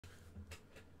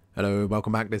Hello,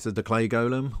 welcome back. This is the Clay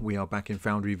Golem. We are back in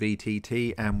Foundry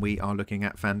VTT and we are looking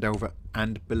at Phandelver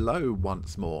and Below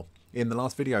once more. In the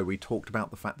last video we talked about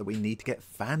the fact that we need to get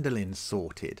Phandalin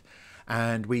sorted,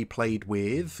 and we played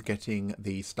with getting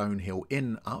the stone hill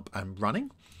inn up and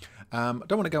running. I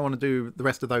don't want to go on and do the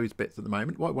rest of those bits at the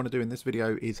moment. What I want to do in this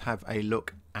video is have a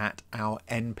look at our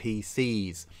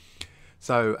NPCs.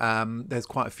 So there's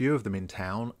quite a few of them in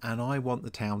town, and I want the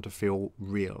town to feel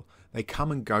real. They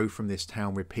come and go from this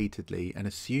town repeatedly, and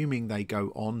assuming they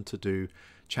go on to do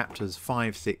chapters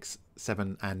 5, 6,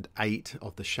 7 and 8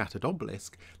 of the Shattered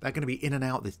Obelisk, they're going to be in and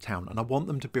out this town, and I want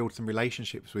them to build some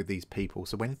relationships with these people,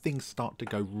 so when things start to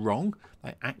go wrong,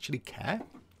 they actually care.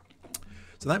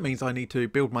 So that means I need to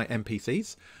build my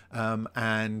NPCs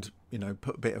and, you know,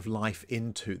 put a bit of life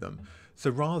into them. So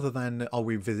rather than, oh,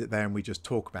 we visit there and we just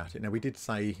talk about it. Now, we did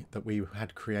say that we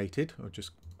had created, or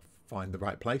just find the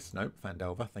right place. No,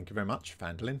 Phandelver, thank you very much.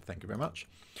 Phandalin, thank you very much.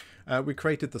 We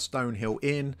created the Stone Hill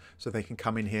Inn so they can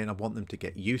come in here, and I want them to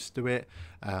get used to it.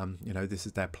 You know, this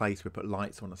is their place. We put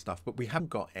lights on and stuff, but we haven't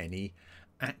got any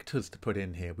actors to put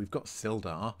in here. We've got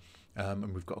Sildar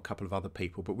and we've got a couple of other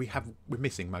people, but we're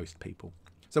missing most people.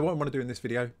 So what I want to do in this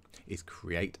video is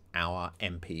create our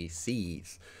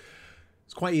NPCs.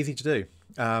 It's quite easy to do.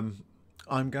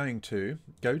 I'm going to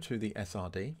go to the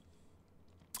SRD.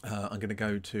 I'm going to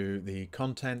go to the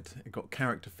content. It's got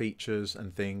character features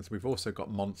and things. We've also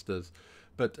got monsters.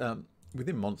 But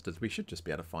within monsters, we should just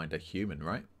be able to find a human,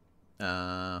 right?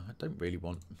 I don't really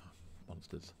want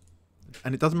monsters.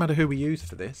 And it doesn't matter who we use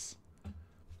for this.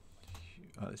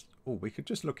 Oh, we could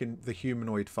just look in the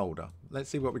humanoid folder. Let's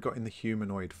see what we got in the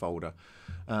humanoid folder.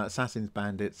 Assassins,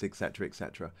 bandits, etc,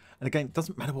 etc. And again, it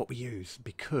doesn't matter what we use,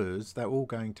 because they're all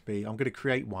going to be, I'm going to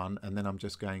create one, and then I'm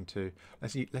just going to,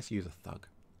 let's use a thug.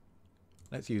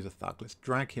 Let's use a thug. Let's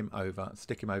drag him over,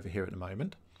 stick him over here at the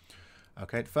moment.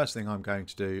 Okay, the first thing I'm going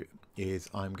to do is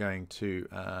I'm going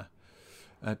to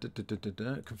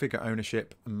configure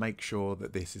ownership and make sure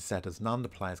that this is set as none. The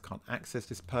players can't access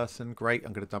this person. Great.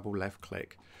 I'm going to double left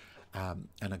click and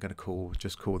I'm going to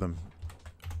just call them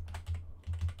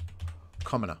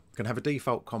commoner. I'm going to have a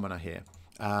default commoner here,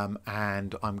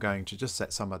 and I'm going to just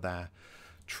set some of their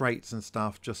traits and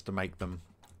stuff just to make them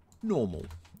normal.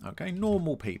 Okay,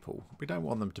 normal people. We don't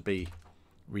want them to be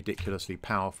ridiculously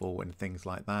powerful and things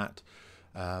like that.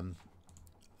 Have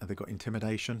they got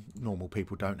intimidation? Normal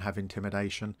people don't have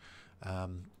intimidation.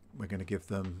 We're going to give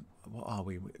them, what are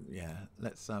we? Yeah,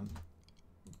 let's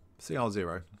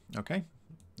CR0. Okay,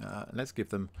 let's give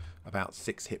them about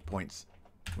 6 hit points.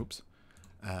 Oops,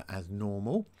 as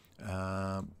normal.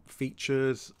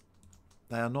 Features,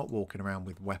 they are not walking around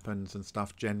with weapons and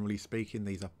stuff. Generally speaking,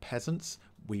 these are peasants.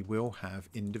 We will have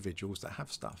individuals that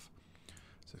have stuff.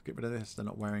 So let's get rid of this. They're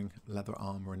not wearing leather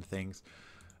armor and things.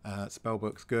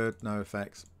 Spellbook's good, no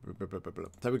effects. Blah, blah, blah, blah.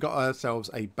 So we've got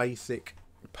ourselves a basic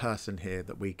person here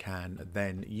that we can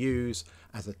then use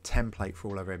as a template for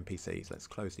all our NPCs. Let's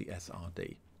close the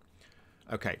SRD.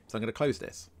 Okay, so I'm going to close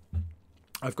this.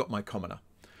 I've got my commoner.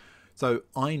 So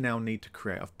I now need to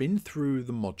create, I've been through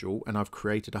the module and I've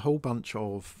created a whole bunch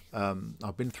of,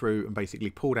 I've been through and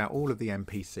basically pulled out all of the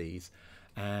NPCs,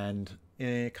 and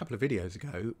a couple of videos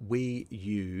ago we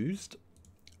used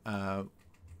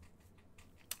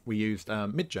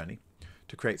Midjourney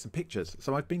to create some pictures.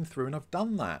 So I've been through and I've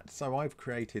done that. So I've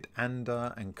created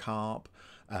Ander and Carp,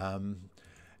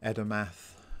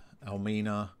 Edomath,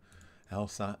 Elmina,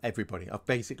 Elsa, everybody. I've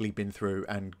basically been through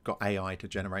and got AI to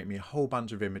generate me a whole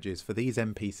bunch of images for these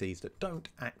NPCs that don't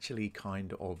actually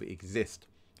kind of exist.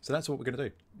 So that's what we're going to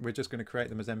do. We're just going to create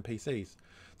them as NPCs.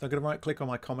 So I'm going to right click on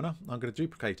my commoner. I'm going to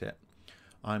duplicate it.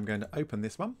 I'm going to open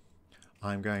this one.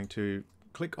 I'm going to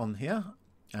click on here,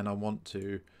 and I want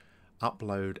to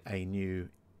upload a new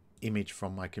image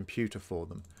from my computer for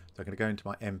them. So I'm going to go into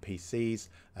my NPCs.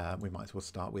 We might as well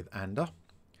start with Ander.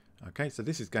 Okay, so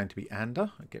this is going to be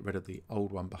Ander. I'll get rid of the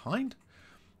old one behind.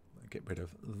 I'll get rid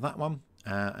of that one.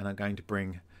 And I'm going to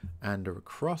bring Ander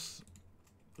across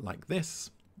like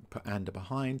this. Put Ander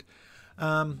behind.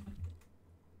 Let's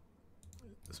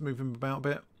move him about a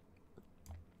bit.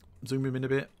 Zoom him in a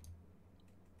bit.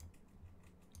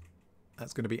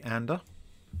 That's going to be Ander.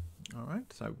 All right,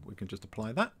 so we can just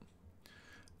apply that.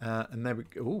 And there we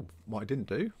go. Oh, what I didn't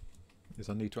do is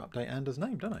I need to update Ander's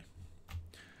name, don't I?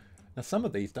 Now, some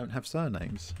of these don't have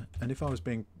surnames, and if I was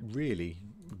being really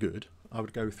good, I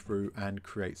would go through and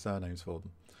create surnames for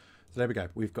them. So there we go.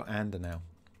 We've got Ander now.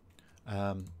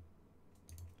 I'm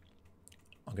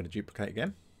going to duplicate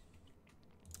again.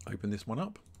 Open this one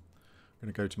up. I'm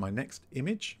going to go to my next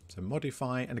image. So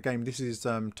modify, and again, this is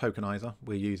tokenizer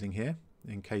we're using here,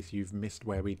 in case you've missed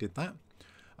where we did that.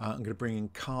 I'm going to bring in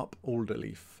Carp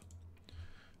Alderleaf.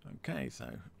 Okay, so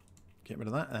get rid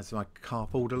of that. That's like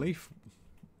Carp Alderleaf.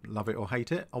 Love it or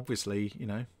hate it. Obviously, you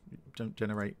know, don't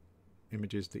generate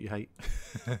images that you hate.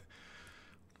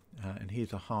 And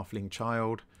here's a halfling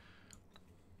child.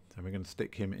 So we're going to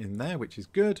stick him in there, which is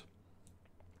good.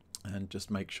 And just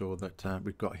make sure that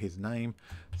we've got his name.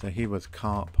 So he was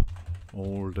Carp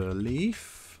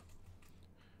Alderleaf.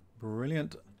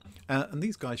 Brilliant. And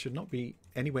these guys should not be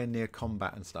anywhere near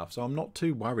combat and stuff. So I'm not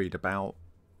too worried about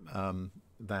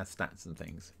their stats and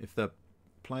things. If the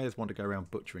players want to go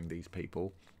around butchering these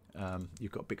people,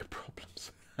 you've got bigger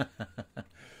problems.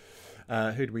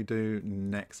 Who do we do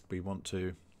next? We want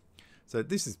to... So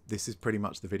this is pretty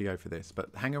much the video for this, but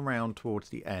hang around towards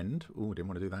the end. Oh, didn't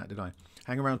want to do that, did I?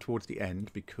 Hang around towards the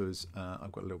end because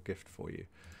I've got a little gift for you.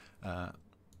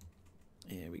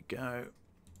 Here we go.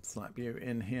 Slap you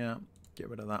in here. Get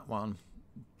rid of that one.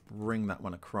 Bring that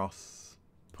one across.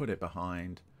 Put it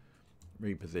behind.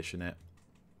 Reposition it.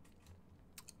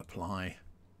 Apply.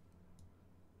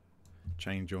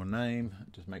 Change your name.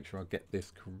 Just make sure I get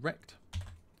this correct.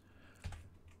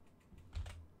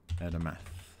 Edamath.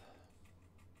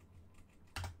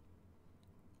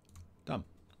 Done.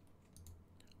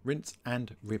 Rinse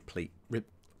and repeat.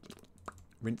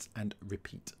 Rinse and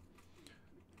repeat.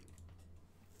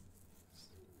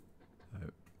 So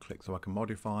click so I can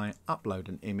modify. Upload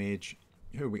an image.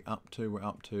 Who are we up to? We're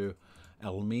up to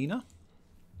Elmina.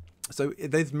 So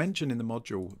there's mention in the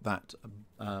module that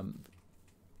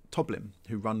Toblin,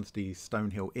 who runs the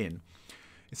Stonehill Inn,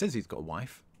 it says he's got a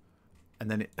wife,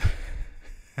 and then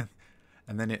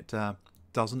it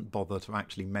doesn't bother to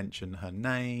actually mention her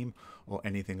name or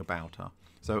anything about her.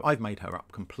 So I've made her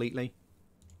up completely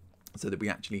so that we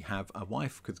actually have a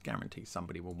wife, because guarantee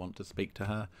somebody will want to speak to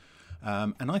her.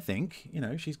 And I think, you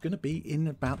know, she's going to be in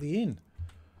about the inn.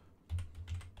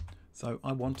 So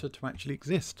I want her to actually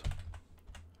exist.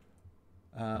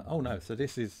 Oh no, so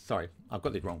this is, sorry, I've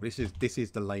got it wrong. This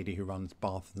is the lady who runs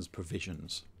Barthen's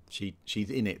Provisions. She's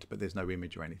in it, but there's no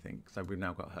image or anything. So we've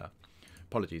now got her.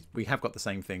 Apologies. We have got the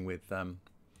same thing with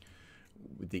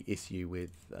the issue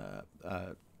with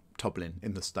Toblin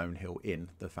in the Stonehill Inn,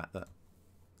 the fact that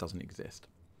it doesn't exist.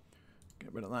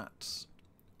 Get rid of that.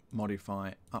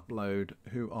 Modify, upload.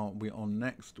 Who are we on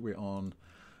next? We're on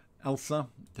Elsa.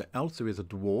 So Elsa is a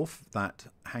dwarf that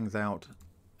hangs out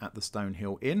at the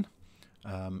Stonehill Inn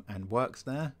and works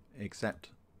there, except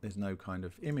there's no kind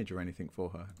of image or anything for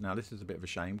her. Now this is a bit of a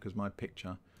shame because my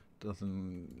picture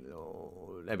doesn't...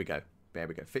 Oh, there we go. There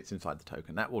we go. Fits inside the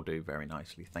token. That will do very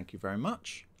nicely. Thank you very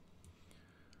much.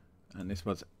 And this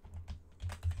was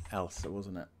Elsa,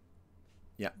 wasn't it?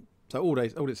 Yeah. So all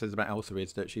it says about Elsa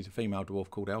is that she's a female dwarf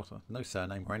called Elsa. No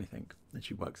surname or anything. And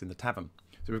she works in the tavern.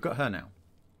 So we've got her now.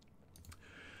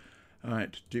 All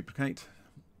right. Duplicate.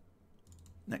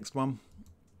 Next one.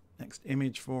 Next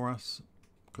image for us.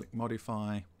 Click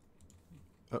modify.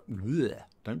 Bleh,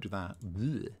 don't do that.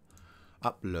 Bleh.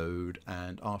 Upload.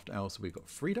 And after Elsa we've got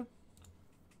Frida.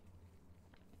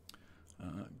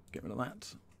 Get rid of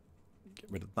that.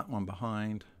 Get rid of that one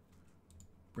behind.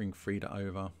 Bring Frida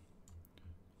over.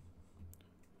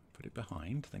 Put it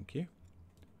behind, thank you.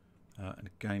 And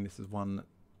again, this is one that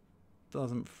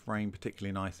doesn't frame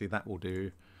particularly nicely. That will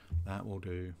do. That will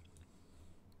do.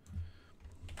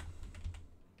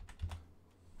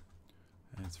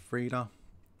 There's Frida.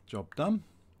 Job done.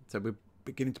 So we're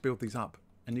beginning to build these up.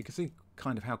 And you can see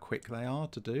kind of how quick they are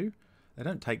to do. They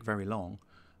don't take very long.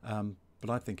 But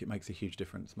I think it makes a huge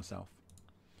difference myself.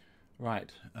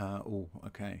 Right. Oh,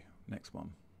 okay. Next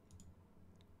one.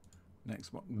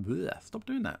 Next one. Blech, stop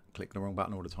doing that. Click the wrong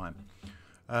button all the time.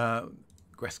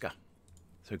 Greska.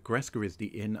 So Greska is the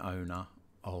inn owner,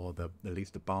 or at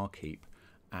least the barkeep,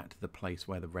 at the place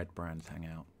where the red brands hang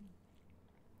out.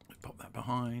 Pop that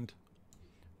behind.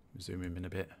 Zoom him in a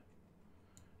bit.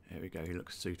 Here we go. He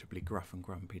looks suitably gruff and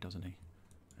grumpy, doesn't he?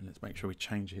 And let's make sure we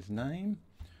change his name.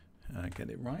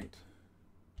 Get it right.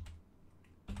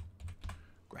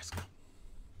 Greska.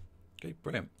 Okay,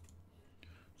 brilliant.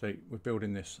 So we're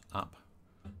building this up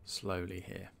slowly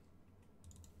here.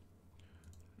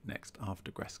 Next,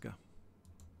 after Greska,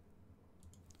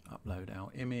 upload our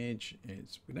image.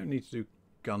 We don't need to do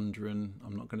Gundren.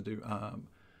 I'm not going to do.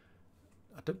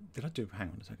 Did I do? Hang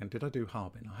on a second. Did I do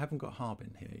Harbin? I haven't got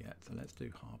Harbin here yet, so let's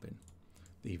do Harbin.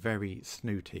 The very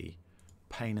snooty,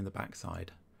 pain in the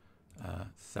backside,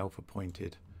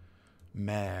 self-appointed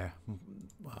mayor.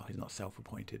 Well, he's not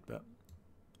self-appointed, but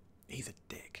he's a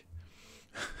dick.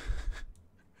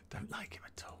 Don't like him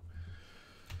at all.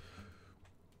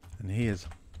 And he is.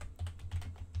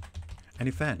 And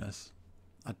in fairness,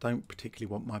 I don't particularly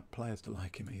want my players to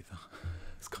like him either.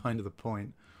 It's kind of the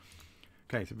point.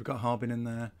 Okay, so we've got Harbin in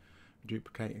there.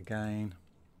 Duplicate again.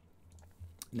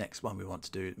 Next one we want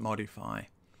to do is modify.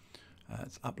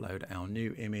 Let's upload our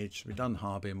new image. We've done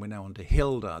Harbin. We're now on to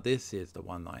Hilda. This is the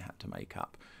one that I had to make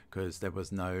up because there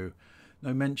was no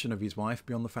mention of his wife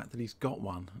beyond the fact that he's got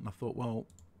one. And I thought, well,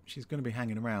 she's going to be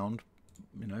hanging around,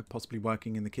 you know, possibly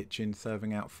working in the kitchen,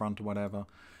 serving out front or whatever.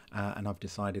 And I've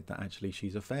decided that actually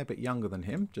she's a fair bit younger than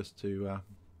him.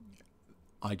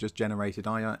 I just generated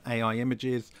AI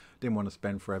images. Didn't want to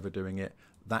spend forever doing it.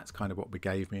 That's kind of what we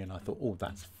gave me, and I thought, oh,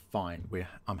 that's fine.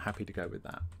 I'm happy to go with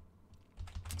that.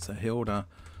 So Hilda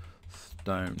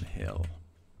Stonehill.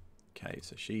 Okay,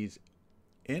 so she's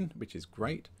in, which is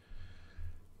great.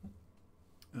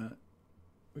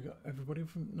 We got everybody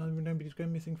from nobody's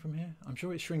going missing from here. I'm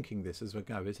sure it's shrinking this as we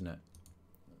go, isn't it?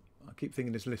 I keep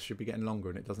thinking this list should be getting longer,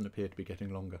 and it doesn't appear to be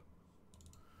getting longer.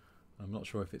 I'm not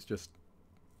sure if it's just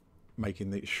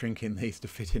shrinking these to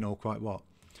fit in or quite what.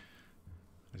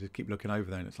 I just keep looking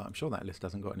over there, and it's like I'm sure that list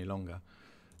hasn't got any longer.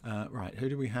 Right, who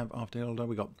do we have after Hilda?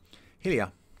 We got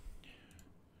Hilia.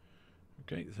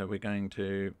 Okay, so we're going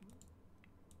to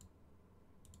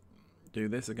do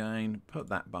this again, put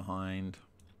that behind,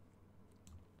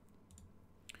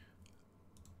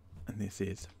 and this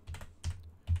is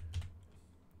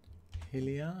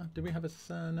Hilia. Do we have a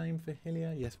surname for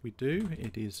Hilia? Yes, we do.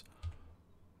 It is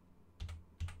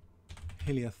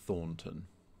Hilia Thornton.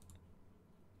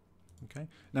 Okay,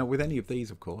 now with any of these,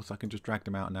 of course, I can just drag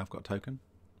them out and now I've got a token.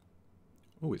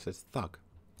 Oh, it says Thug.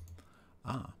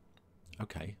 Ah,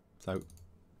 okay, so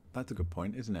that's a good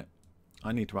point, isn't it?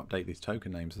 I need to update these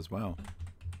token names as well,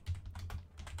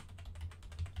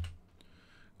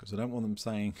 because I don't want them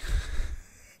saying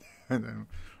I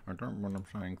don't want them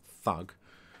saying Thug.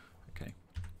 Okay.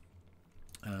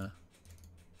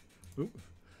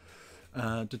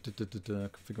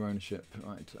 Configure ownership.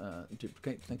 Right.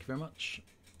 Duplicate. Thank you very much.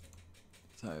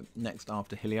 So next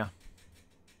after Hilia.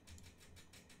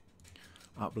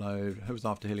 Upload. Who's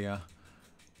after Hilia?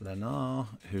 Lenar,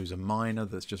 who's a miner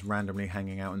that's just randomly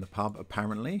hanging out in the pub,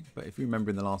 apparently. But if you remember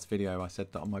in the last video, I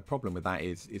said that my problem with that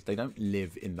is they don't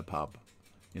live in the pub.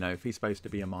 You know, if he's supposed to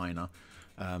be a miner,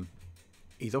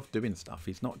 he's off doing stuff.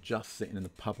 He's not just sitting in the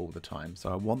pub all the time.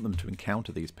 So I want them to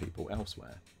encounter these people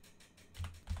elsewhere.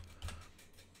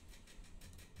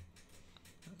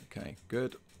 Okay,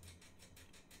 good.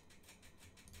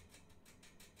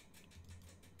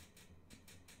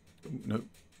 No,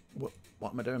 what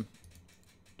am I doing?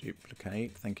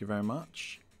 Duplicate, thank you very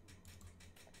much.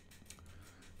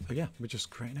 So yeah, we're just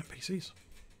creating NPCs.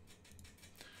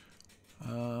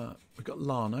 We've got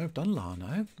Lano, I've done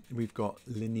Lano. We've got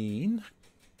Lenine.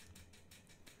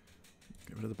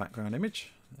 Get rid of the background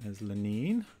image. There's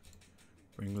Lenine.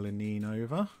 Bring Lenine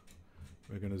over.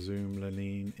 We're going to zoom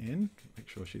Lenine in. Make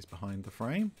sure she's behind the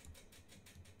frame.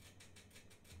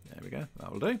 There we go,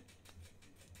 that will do.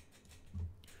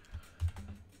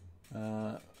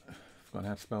 Forgot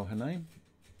how to spell her name.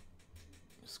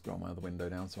 Scroll my other window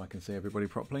down so I can see everybody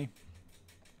properly.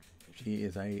 She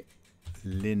is a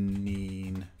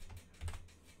Lenine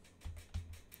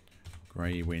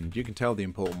Greywind. You can tell the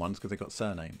important ones because they've got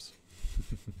surnames.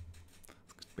 It's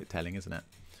a bit telling, isn't it?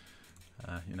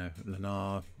 You know,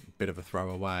 Lenar, bit of a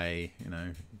throwaway. You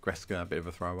know, Greska, a bit of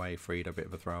a throwaway. Frida, a bit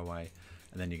of a throwaway.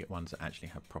 And then you get ones that actually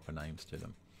have proper names to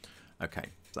them. Okay,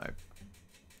 so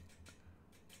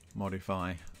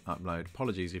modify, upload.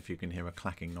 Apologies if you can hear a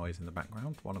clacking noise in the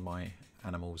background. One of my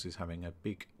animals is having a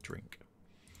big drink.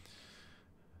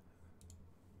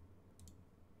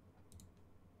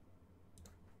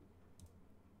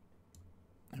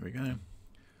 There we go.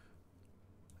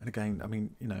 And again, I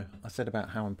mean, you know, I said about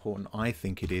how important I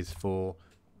think it is for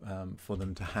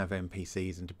them to have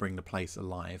NPCs and to bring the place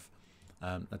alive.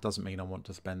 That doesn't mean I want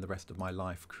to spend the rest of my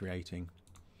life creating,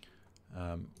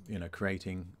 you know,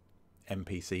 creating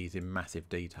NPCs in massive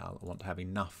detail. I want to have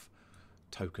enough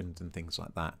tokens and things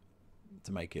like that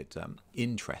to make it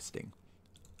interesting.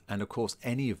 And of course,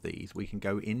 any of these we can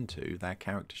go into their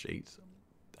character sheets.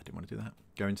 I didn't want to do that.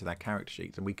 Go into their character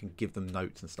sheets and we can give them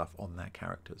notes and stuff on their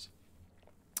characters.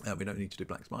 We don't need to do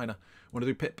Black Spider. I want to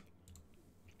do Pip.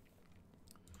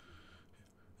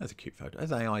 That's a cute photo.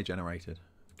 That's AI generated.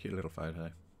 Cute little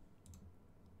photo.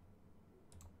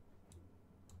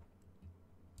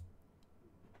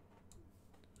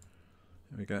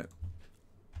 There we go.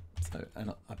 So,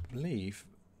 and I believe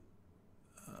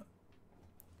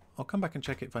I'll come back and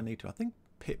check it if I need to. I think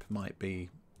Pip might be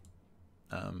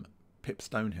Pip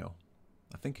Stonehill.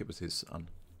 I think it was his son.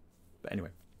 But anyway,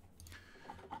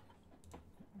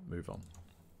 move on.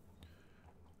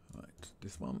 Right,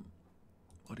 this one.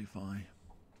 Modify.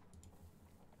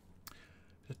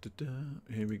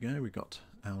 Here we go. We got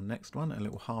our next one, a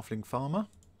little halfling farmer.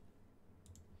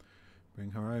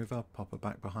 Bring her over, pop her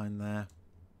back behind there.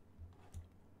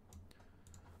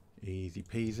 Easy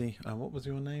peasy. What was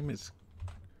your name? It's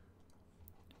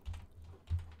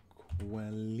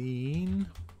Quelline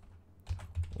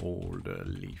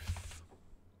Alderleaf.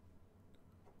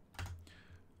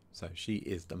 So she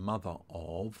is the mother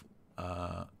of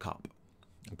Carp.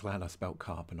 I'm glad I spelled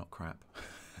carp and not crap.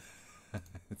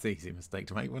 It's an easy mistake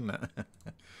to make, wasn't it?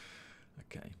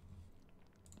 Okay.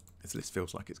 This list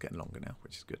feels like it's getting longer now,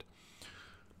 which is good.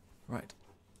 Right.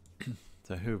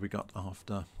 So who have we got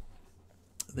after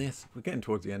this? We're getting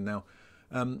towards the end now.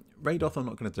 Raidoth I'm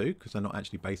not going to do because they're not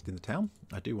actually based in the town.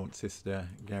 I do want Sister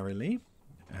Gary,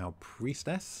 our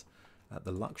priestess at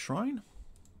the Luck Shrine.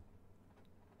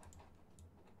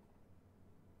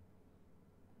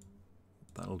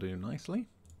 That'll do nicely.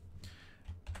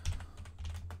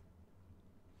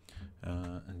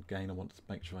 And again, I want to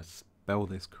make sure I spell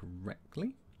this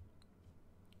correctly.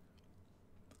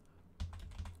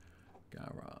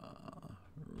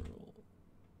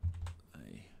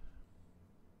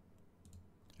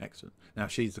 Excellent. Now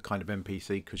she's the kind of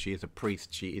NPC, because she is a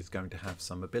priest, she is going to have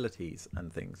some abilities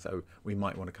and things, so we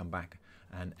might want to come back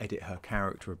and edit her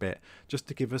character a bit just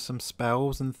to give her some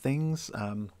spells and things.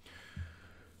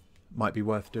 Might be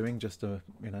worth doing just to,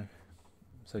 you know,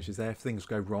 so she's there if things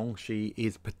go wrong. She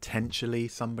is potentially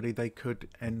somebody they could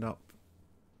end up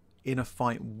in a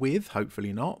fight with,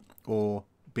 hopefully not, or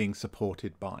being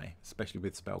supported by, especially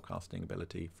with spellcasting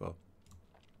ability for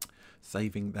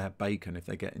saving their bacon if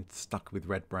they get stuck with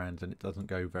red brands and it doesn't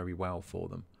go very well for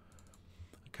them.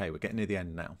 Okay, we're getting near the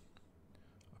end now.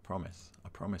 I promise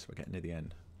we're getting near the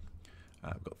end.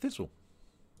 We've got Thistle.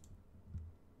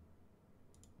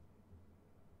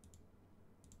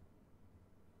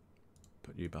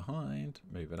 Put you behind,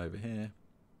 move it over here.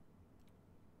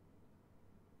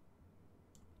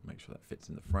 Make sure that fits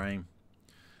in the frame.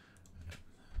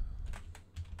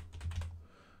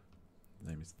 His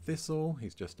name is Thistle.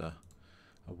 He's just a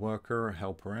worker, a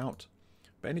helper out.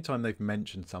 But anytime they've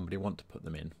mentioned somebody, I want to put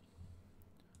them in.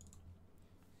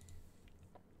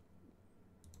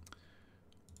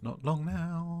 Not long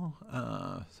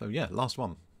now. So yeah, last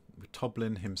one. With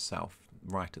Toblin himself,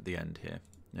 right at the end here.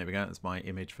 There we go. That's my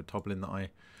image for Toblin that I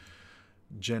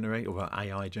generate, or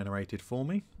AI generated for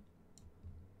me.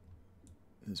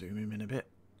 Zoom him in a bit.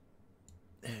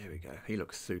 There we go. He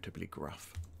looks suitably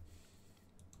gruff.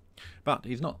 But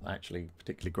he's not actually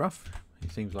particularly gruff. He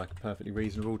seems like a perfectly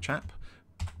reasonable chap.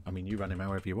 I mean, you run him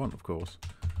however you want, of course.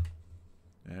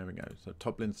 There we go. So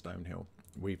Toblin Stonehill.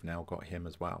 We've now got him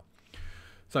as well.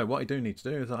 So what I do need to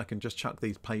do is I can just chuck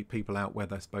these people out where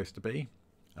they're supposed to be.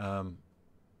 Hang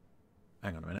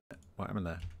on a minute. What happened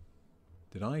there?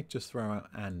 Did I just throw out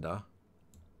Ander?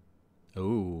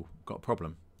 Oh, got a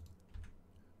problem.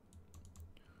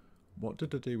 What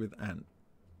did I do with Ant?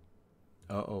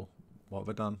 Uh-oh. What have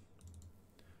I done?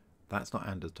 That's not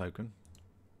Ander's token.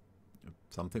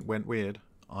 Something went weird.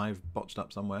 I've botched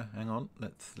up somewhere. Hang on.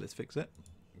 Let's fix it.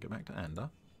 Get back to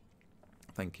Ander.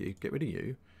 Thank you. Get rid of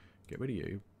you. Get rid of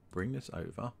you. Bring this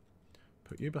over.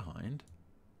 Put you behind.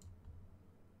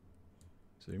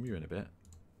 Zoom you in a bit.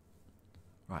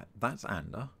 Right, that's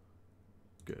Ander.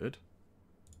 Good.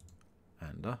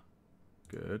 Ander.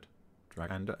 Good.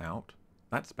 Drag Ander out.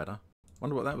 That's better.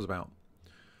 Wonder what that was about.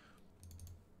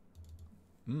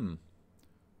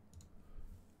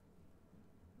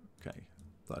 Okay.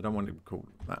 So I don't want him to call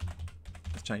that.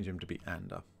 Let's change him to be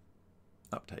Ander.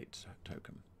 Update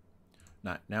token.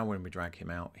 Now when we drag him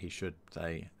out, he should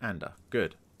say Ander.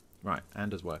 Good. Right,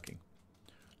 Ander's working.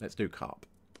 Let's do Carp.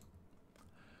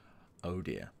 Oh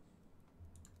dear.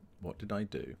 What did I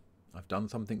do? I've done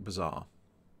something bizarre.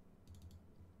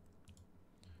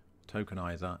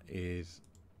 Tokenizer is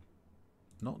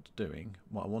not doing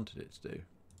what I wanted it to do.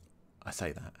 I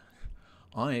say that.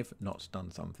 I've not done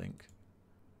something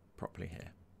properly here.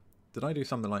 Did I do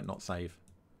something like not save?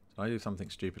 Did I do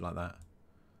something stupid like that?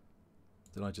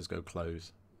 Did I just go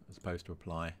close as opposed to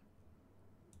apply?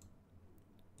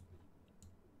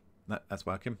 That's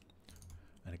working.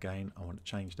 And again, I want to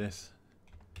change this.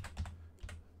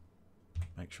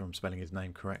 Make sure I'm spelling his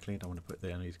name correctly. Don't want to put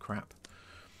there any crap.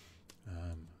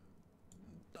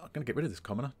 I'm going to get rid of this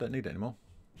commoner. Don't need it anymore.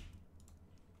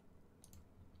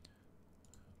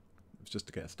 It's just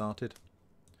to get us started.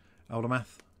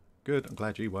 Eldermath. Good. I'm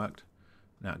glad you worked.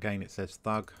 Now again, it says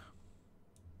Thug.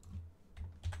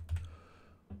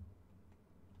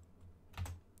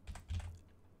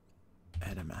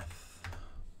 Edamath.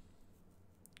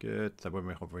 Good. So when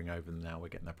we're hovering over them now, we're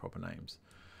getting their proper names.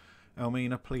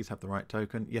 Elmina, please have the right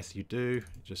token. Yes, you do.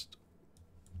 Just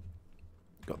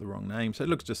got the wrong name. So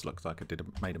it just looks like I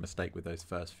made a mistake with those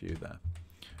first few there.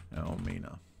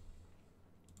 Elmina.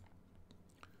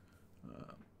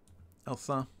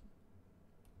 Elsa.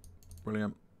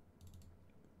 Brilliant.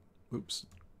 Oops.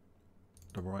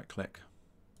 Double right click.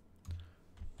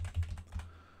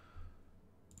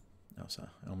 Elsa.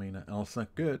 Elmina. Elsa.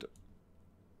 Good.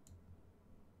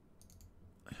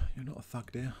 You're not a thug,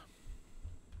 dear.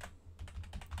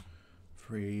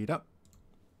 Freed up.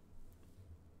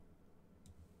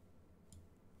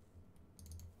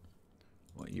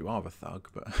 Well, you are a thug,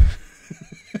 but...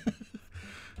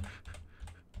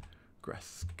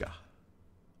 Greska.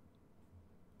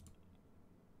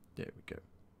 There we go.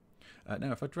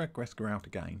 Now, if I drag Greska out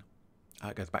again,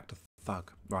 it goes back to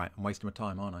thug. Right, I'm wasting my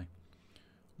time, aren't I?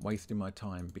 Wasting my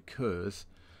time because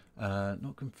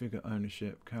not configure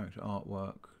ownership, character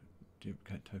artwork,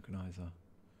 duplicate tokenizer,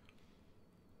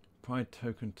 pride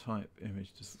token type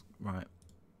image. Just right.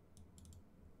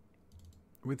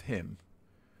 With him,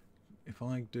 if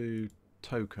I do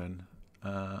token,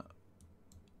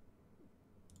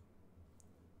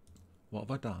 what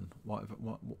have I done? What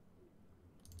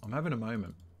I'm having a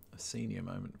moment, a senior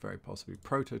moment, very possibly.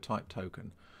 Prototype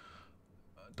token.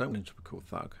 Don't want to be called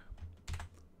thug.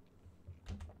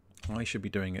 I should be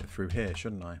doing it through here,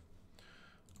 shouldn't I?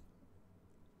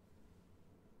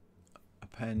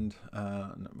 Append.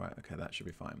 No, right, okay, that should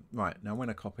be fine. Right, now when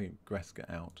I copy Greska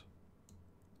out.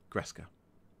 Greska.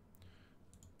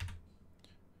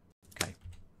 Okay.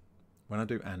 When I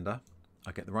do Ander,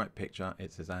 I get the right picture.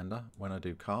 It says Ander. When I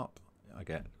do Carp, I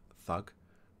get thug.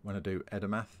 When I do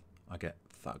Edomath, I get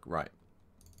thug. Right.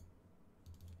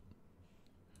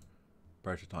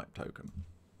 Prototype token.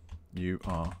 You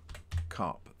are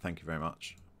Carp. Thank you very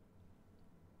much.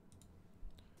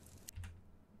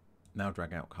 Now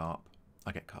drag out Carp.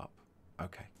 I get Carp.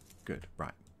 Okay, good.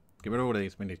 Right. Give it all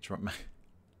these. We need to try.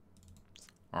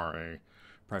 Sorry.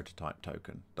 Prototype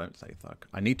token. Don't say thug.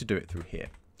 I need to do it through here.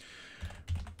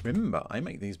 Remember, I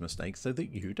make these mistakes so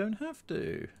that you don't have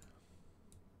to.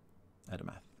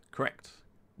 Edomath. Correct.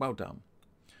 Well done.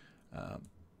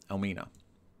 Elmina.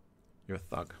 You're a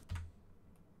thug.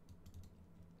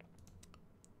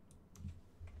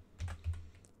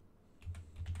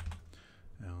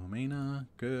 Elmina.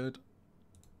 Good.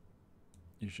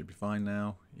 You should be fine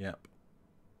now. Yep.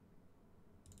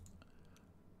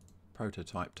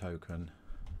 Prototype token.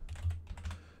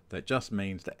 That just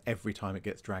means that every time it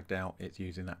gets dragged out, it's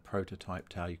using that prototype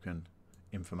token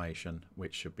information,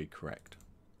 which should be correct.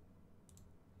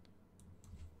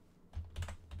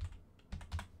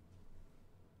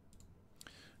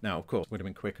 Now, of course, it would have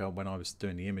been quicker when I was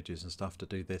doing the images and stuff to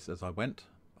do this as I went.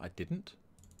 I didn't.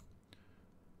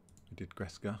 We did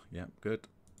Greska. Yep, good.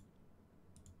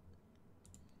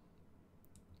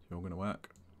 You're going to work.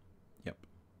 Yep.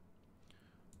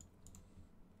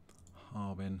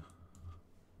 Harbin.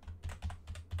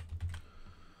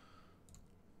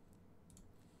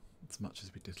 As much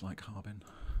as we dislike Harbin,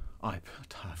 I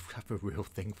have a real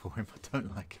thing for him. I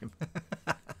don't like him.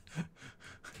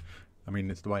 I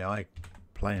mean, it's the way I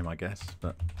play him, I guess,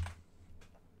 but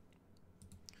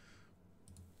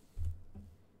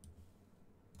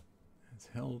it's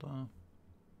Hilda.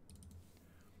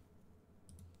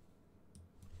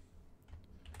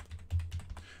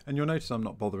 And you'll notice I'm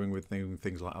not bothering with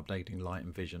things like updating light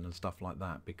and vision and stuff like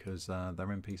that because they're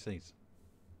NPCs.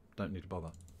 Don't need to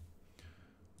bother.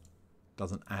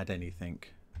 Doesn't add anything.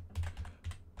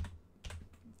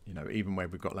 You know, even where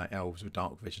we've got like elves with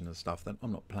dark vision and stuff, then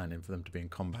I'm not planning for them to be in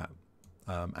combat.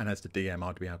 And as the DM,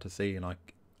 I'd be able to see, and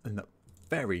in that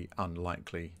very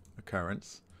unlikely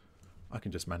occurrence, I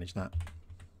can just manage that.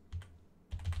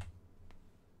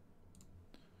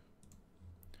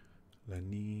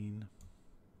 Lenine.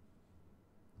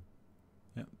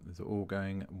 Yep, these are all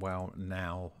going well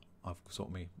now. I've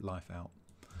sorted my life out.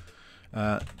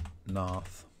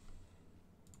 Narth.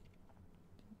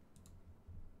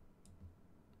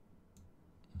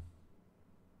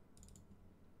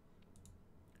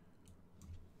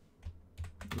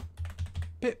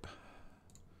 Pip.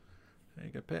 There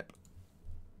you go, Pip.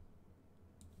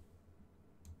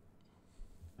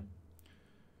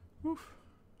 Woof.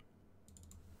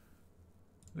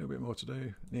 A little bit more to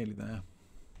do. Nearly there.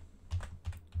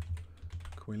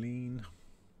 Quilleen.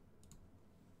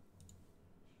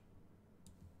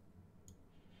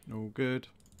 All good.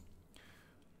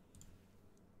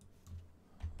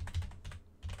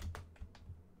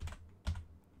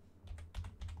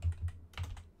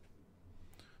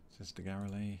 Sister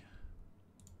Garreley.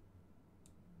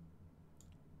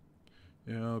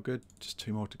 Yeah, all good. Just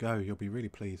 2 more to go. You'll be really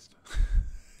pleased.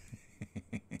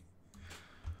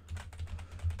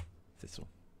 Thistle.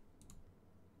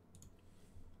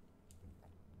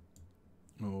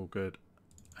 All good.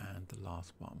 And the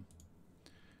last one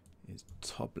is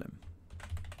Toblin.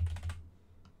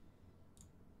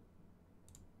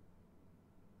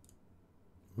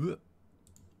 Whoop.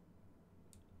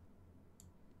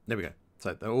 There we go.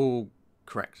 So they're all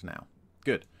correct now.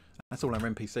 Good. That's all our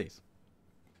NPCs.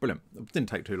 Brilliant. It didn't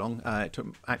take too long. It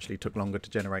actually took longer to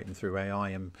generate them through AI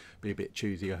and be a bit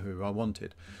choosier who I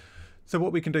wanted. So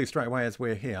what we can do straight away as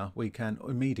we're here, we can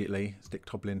immediately stick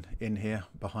Toblin in here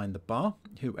behind the bar.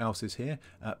 Who else is here?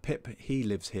 Pip, he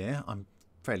lives here. I'm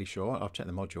fairly sure. I'll check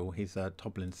the module. He's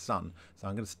Toblin's son. So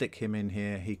I'm going to stick him in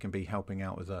here. He can be helping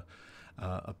out as a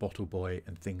bottle boy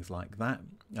and things like that.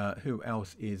 Who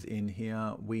else is in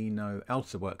here? We know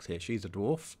Elsa works here. She's a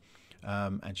dwarf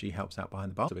and she helps out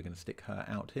behind the bar. So we're going to stick her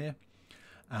out here.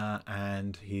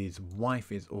 And his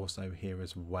wife is also here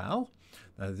as well.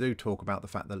 They do talk about the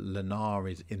fact that Lennar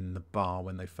is in the bar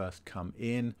when they first come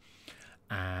in.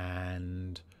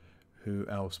 And who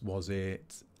else was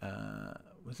it?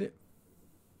 Was it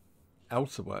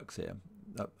Elsa works here?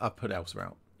 I put Elsa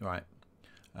out. Right.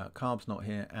 Carb's not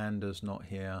here. Anders not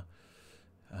here.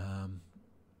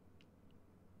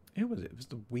 Who was it? It was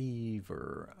the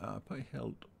Weaver. Put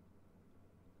Hild.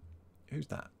 Who's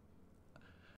that?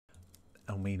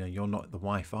 Elmina, you're not the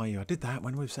wife, are you? I did that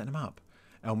when we were setting them up.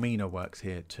 Elmina works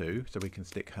here too, so we can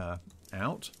stick her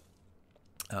out.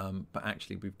 But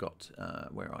actually we've got,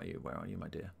 where are you? Where are you, my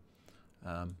dear?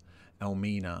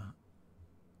 Elmina.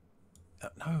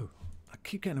 No, I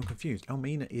keep getting them confused.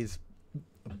 Elmina is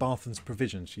Barthen's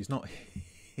Provisions. She's not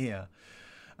here.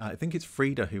 I think it's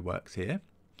Frida who works here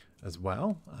as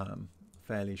well.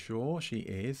 Fairly sure she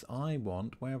is. I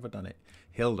want, where have I done it?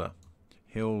 Hilda.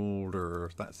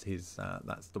 That's his.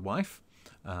 That's the wife,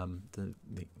 the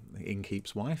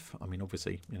innkeep's wife. I mean,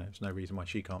 obviously, you know, there's no reason why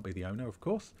she can't be the owner, of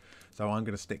course. So I'm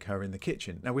going to stick her in the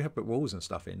kitchen. Now we have put walls and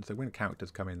stuff in, so when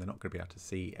characters come in, they're not going to be able to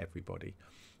see everybody.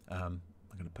 I'm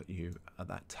going to put you at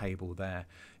that table there.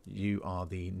 You are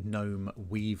the gnome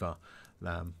weaver.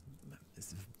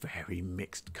 It's a very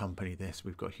mixed company. This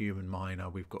we've got human miner,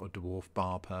 we've got a dwarf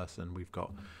bar person, we've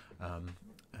got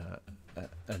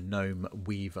a gnome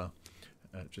weaver.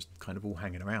 Just kind of all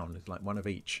hanging around. It's like one of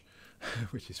each,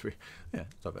 which is yeah,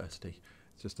 diversity.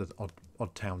 It's just an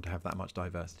odd town to have that much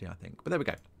diversity, I think. But there we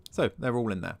go. So they're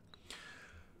all in there.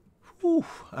 Whew.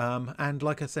 And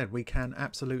like I said, we can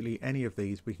absolutely, any of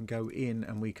these, we can go in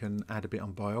and we can add a bit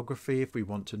on biography if we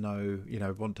want to know, you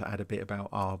know, want to add a bit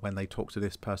about when they talk to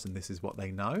this person, this is what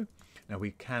they know. Now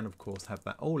we can, of course, have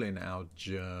that all in our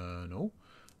journal.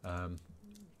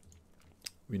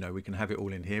 You know, we can have it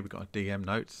all in here. We've got a DM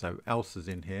notes. So Elsa's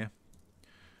in here.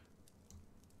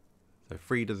 So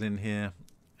Frida's in here.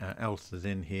 Elsa's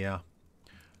in here.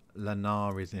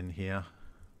 Lennar is in here.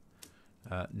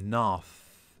 Narth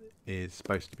is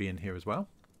supposed to be in here as well.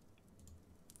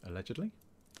 Allegedly.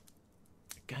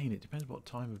 Again, it depends what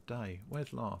time of day.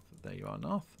 Where's Narth? There you are,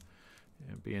 Narth.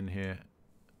 Yeah, be in here.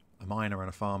 A miner and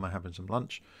a farmer having some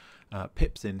lunch.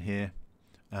 Pip's in here.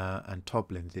 And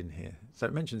Toblin's in here. So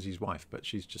it mentions his wife, but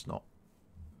she's just not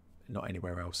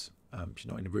anywhere else. She's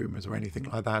not in the rumours or anything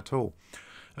like that at all.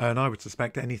 And I would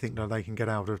suspect anything that they can get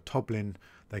out of Toblin,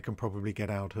 they can probably get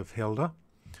out of Hilda.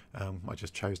 I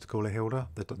just chose to call her Hilda.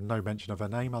 There's no mention of her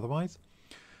name otherwise.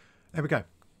 There we go.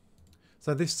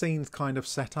 So this scene's kind of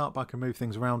set up. I can move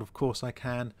things around, of course I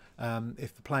can.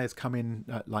 If the players come in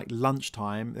at like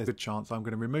lunchtime, there's a good chance I'm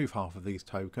going to remove half of these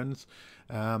tokens.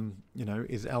 You know,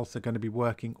 is Elsa going to be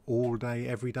working all day,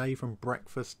 every day from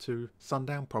breakfast to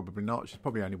sundown? Probably not. She's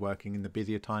probably only working in the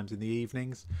busier times in the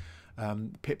evenings.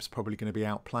 Pip's probably going to be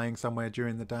out playing somewhere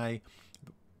during the day.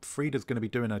 Frida's going to be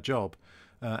doing her job,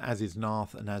 as is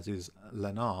Narth and as is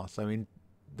Lennar. So in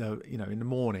the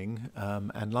morning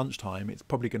and lunchtime, it's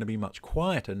probably going to be much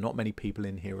quieter. Not many people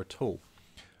in here at all.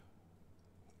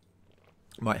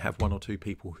 Might have one or two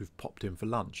people who've popped in for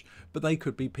lunch, but they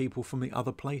could be people from the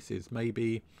other places.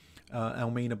 Maybe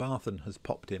Elmina Barthen has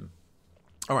popped in.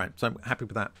 All right, so I'm happy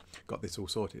with that. Got this all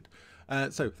sorted.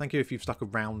 So thank you if you've stuck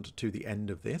around to the end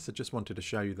of this. I just wanted to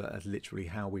show you that that's literally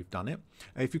how we've done it.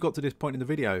 If you've got to this point in the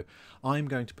video, I'm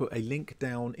going to put a link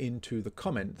down into the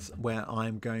comments where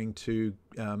I'm going to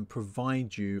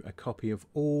provide you a copy of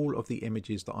all of the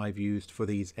images that I've used for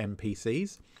these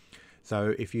NPCs.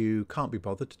 So if you can't be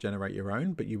bothered to generate your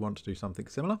own, but you want to do something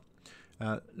similar,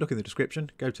 look in the description,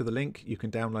 go to the link. You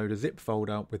can download a zip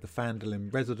folder with the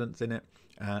Phandelver residence in it,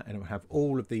 and it will have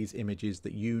all of these images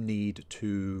that you need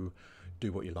to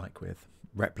do what you like with.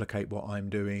 Replicate what I'm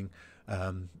doing,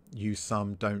 use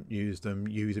some, don't use them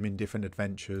in different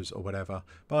adventures or whatever.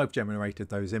 But I've generated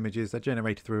those images. They're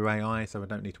generated through AI, so I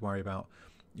don't need to worry about,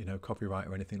 you know, copyright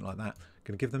or anything like that. I'm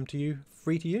going to give them to you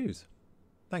free to use.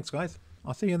 Thanks, guys.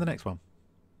 I'll see you in the next one.